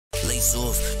Lights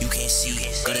off, you can't see.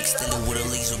 Got extended with a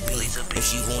laser beam. If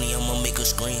she horny, I'ma make her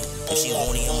scream. If she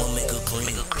horny, I'ma make her cream.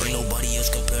 Ain't nobody else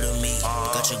compared to me.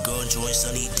 Got your girl enjoying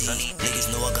Sunny D.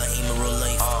 Niggas know I got aim in real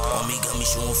life. On me got me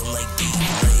shooting from like D.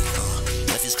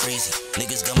 Life is crazy.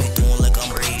 Niggas got me doing like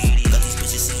I'm Brady. Got these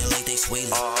bitches singing like they Sway.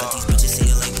 Got these bitches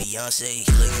singing like Beyonce.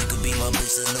 Like you could be my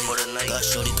bitch tonight. Got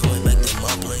shorty coming back to my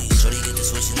place. Shorty get the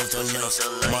switching up the lights.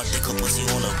 My dick up pussy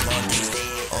on a blonde.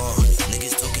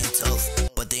 Niggas talking tough,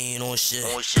 but they ain't on shit.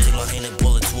 Take my hand and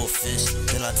pull it to a fist.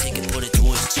 Then I take it, put it to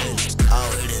his chin.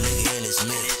 I'll hit a nigga in his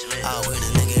mid. I'll hit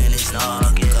a nigga in his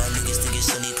noggin. Got niggas thinking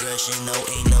Sunny crashing. No,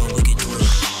 ain't nothing we can do to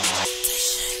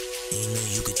ain't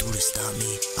nothing you can do to stop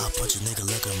me. I'll punch a nigga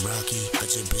like I'm Rocky.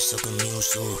 Got your bitch sucking me on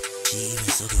so. She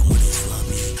even sucking when it's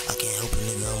floppy. I can't help a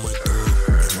nigga, I'm a dog.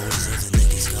 And all these other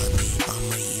niggas got me. I'm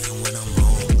right even when I'm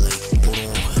wrong. Like, hold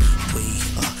on, wait.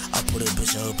 I put a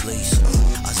bitch in her place.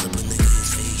 I slap a nigga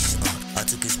his face. I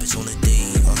took his bitch on a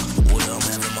date. Boy, I'm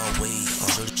having my way.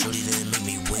 Shorty didn't make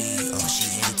me wait. She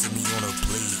handed to me on a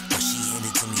plate. She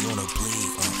handed to me on a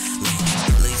plate.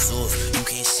 Lace off, you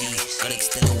can't see. Got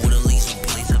extended with a laser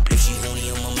beam. If she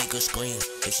horny, I'ma make her scream.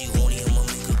 If she horny, I'ma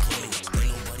make her cream.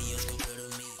 Ain't nobody else compared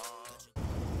to me.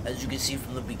 As you can see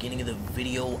from the beginning of the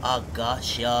video, I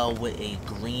got y'all with a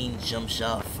green jump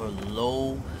shot for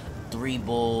low 3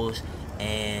 balls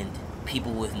and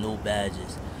people with no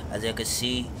badges. As you can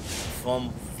see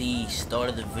from the start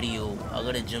of the video, I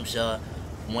got a jump shot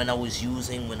when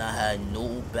I had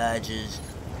no badges,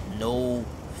 no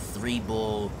 3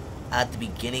 ball. At the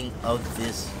beginning of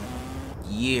this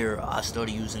year, I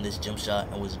started using this jump shot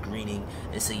and was greening.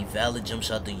 It's a valid jump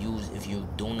shot to use if you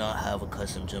do not have a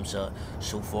custom jump shot.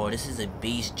 So far, this is a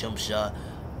base jump shot,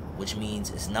 which means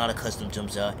it's not a custom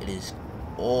jump shot. It is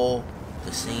all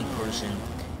the same person,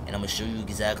 and I'm gonna show you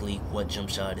exactly what jump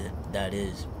shot that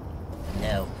is.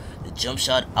 Now, the jump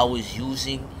shot I was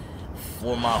using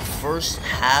for my first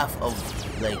half of,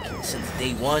 like, since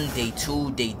day 1, day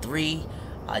 2, day 3,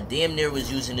 I damn near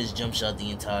was using this jump shot the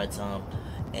entire time.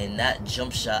 And that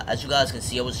jump shot, as you guys can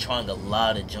see, I was trying a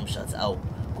lot of jump shots out,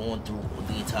 going through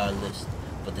the entire list.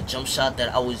 But the jump shot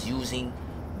that I was using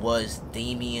was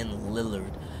Damian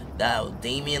Lillard. That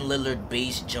Damian Lillard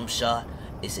base jump shot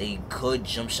is a good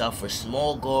jump shot for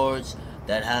small guards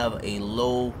that have a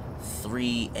low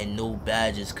 3 and no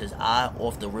badges, because I,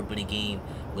 off the rip of the game,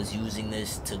 was using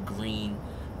this to green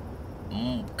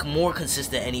more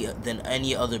consistent than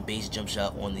any other base jump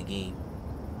shot on the game.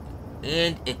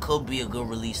 And it could be a good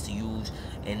release to use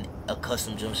in a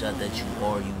custom jump shot that you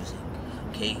are using.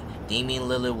 Okay, Damian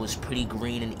Lillard was pretty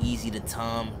green and easy to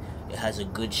time. It has a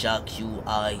good shot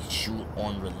QI shoot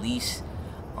on release.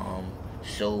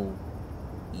 So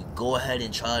you go ahead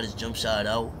and try this jump shot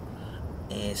out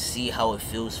and see how it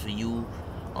feels for you.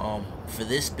 For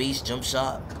this base jump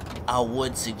shot, I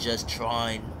would suggest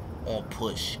trying on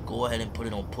push. Go ahead and put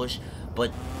it on push,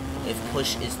 but if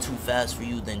push is too fast for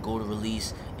you, then go to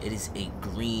release. It is a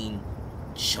green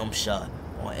jump shot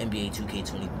on NBA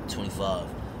 2K25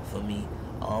 for me.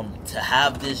 To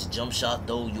have this jump shot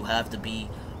though, you have to be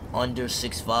under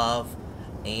 6'5"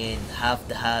 and have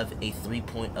to have a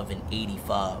 3-point of an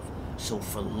 85. So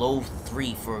for low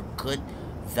 3, for a good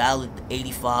valid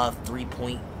 85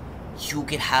 3-point, you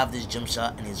can have this jump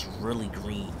shot and it's really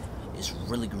green. It's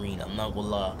really green, I'm not gonna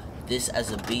lie. This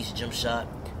as a base jump shot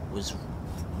was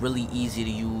really easy to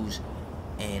use,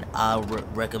 and I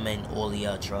recommend all of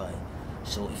y'all try.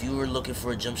 So if you were looking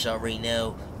for a jump shot right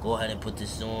now, go ahead and put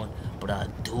this on. But I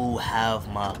do have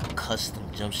my custom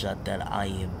jump shot that I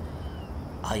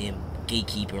am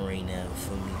gatekeeping right now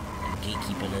for me. I'm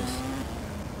gatekeeping this.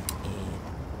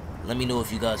 And let me know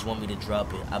if you guys want me to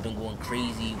drop it. I've been going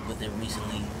crazy with it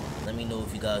recently. Let me know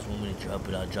if you guys want me to drop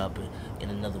it. I'll drop it in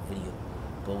another video.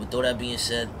 But with all that being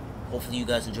said, hopefully you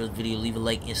guys enjoyed the video. Leave a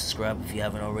like and subscribe if you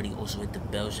haven't already. Also hit the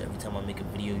bell so every time I make a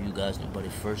video, you guys know about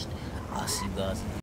it first. I'll see you guys in the